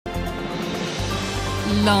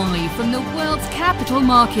Live from the world's capital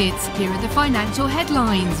markets, here are the financial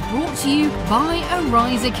headlines brought to you by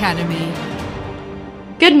Arise Academy.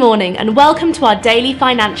 Good morning and welcome to our daily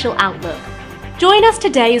financial outlook. Join us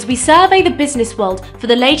today as we survey the business world for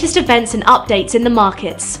the latest events and updates in the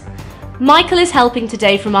markets. Michael is helping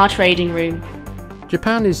today from our trading room.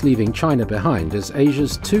 Japan is leaving China behind as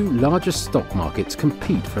Asia's two largest stock markets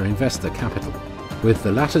compete for investor capital. With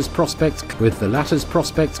the latter's prospects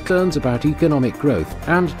concerns about economic growth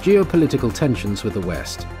and geopolitical tensions with the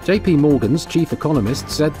West. JP Morgan's chief economist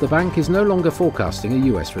said the bank is no longer forecasting a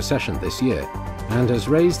US recession this year and has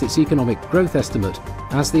raised its economic growth estimate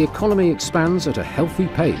as the economy expands at a healthy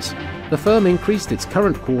pace. The firm increased its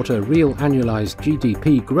current quarter real annualized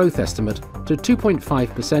GDP growth estimate to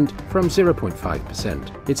 2.5% from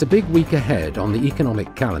 0.5%. It's a big week ahead on the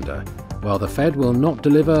economic calendar. While the Fed will not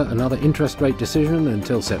deliver another interest rate decision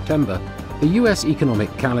until September, the US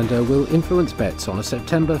economic calendar will influence bets on a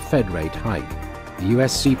September Fed rate hike. The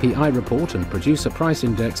US CPI report and producer price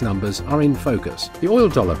index numbers are in focus. The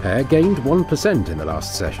oil-dollar pair gained 1% in the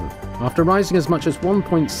last session, after rising as much as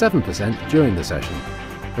 1.7% during the session.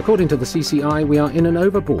 According to the CCI, we are in an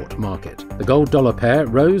overbought market. The gold-dollar pair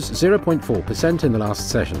rose 0.4% in the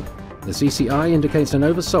last session. The CCI indicates an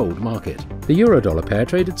oversold market. The euro-dollar pair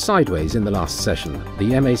traded sideways in the last session.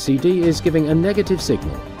 The MACD is giving a negative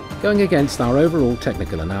signal, going against our overall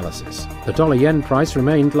technical analysis. The dollar-yen price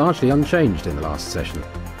remained largely unchanged in the last session.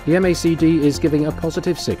 The MACD is giving a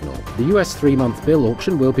positive signal. The US 3-month bill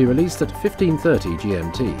auction will be released at 15:30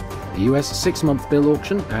 GMT. The US 6-month bill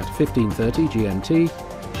auction at 15:30 GMT.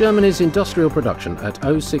 Germany's industrial production at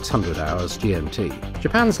 0600 hours GMT.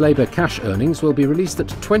 Japan's labour cash earnings will be released at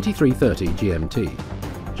 23:30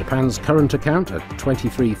 GMT. Japan's current account at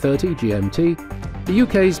 23:30 GMT. The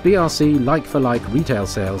UK's BRC like-for-like retail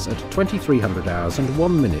sales at 2300 hours and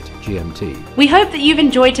 1 minute GMT. We hope that you've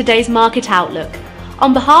enjoyed today's market outlook.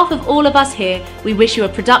 On behalf of all of us here, we wish you a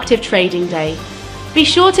productive trading day. Be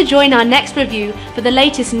sure to join our next review for the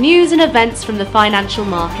latest news and events from the financial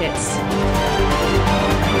markets.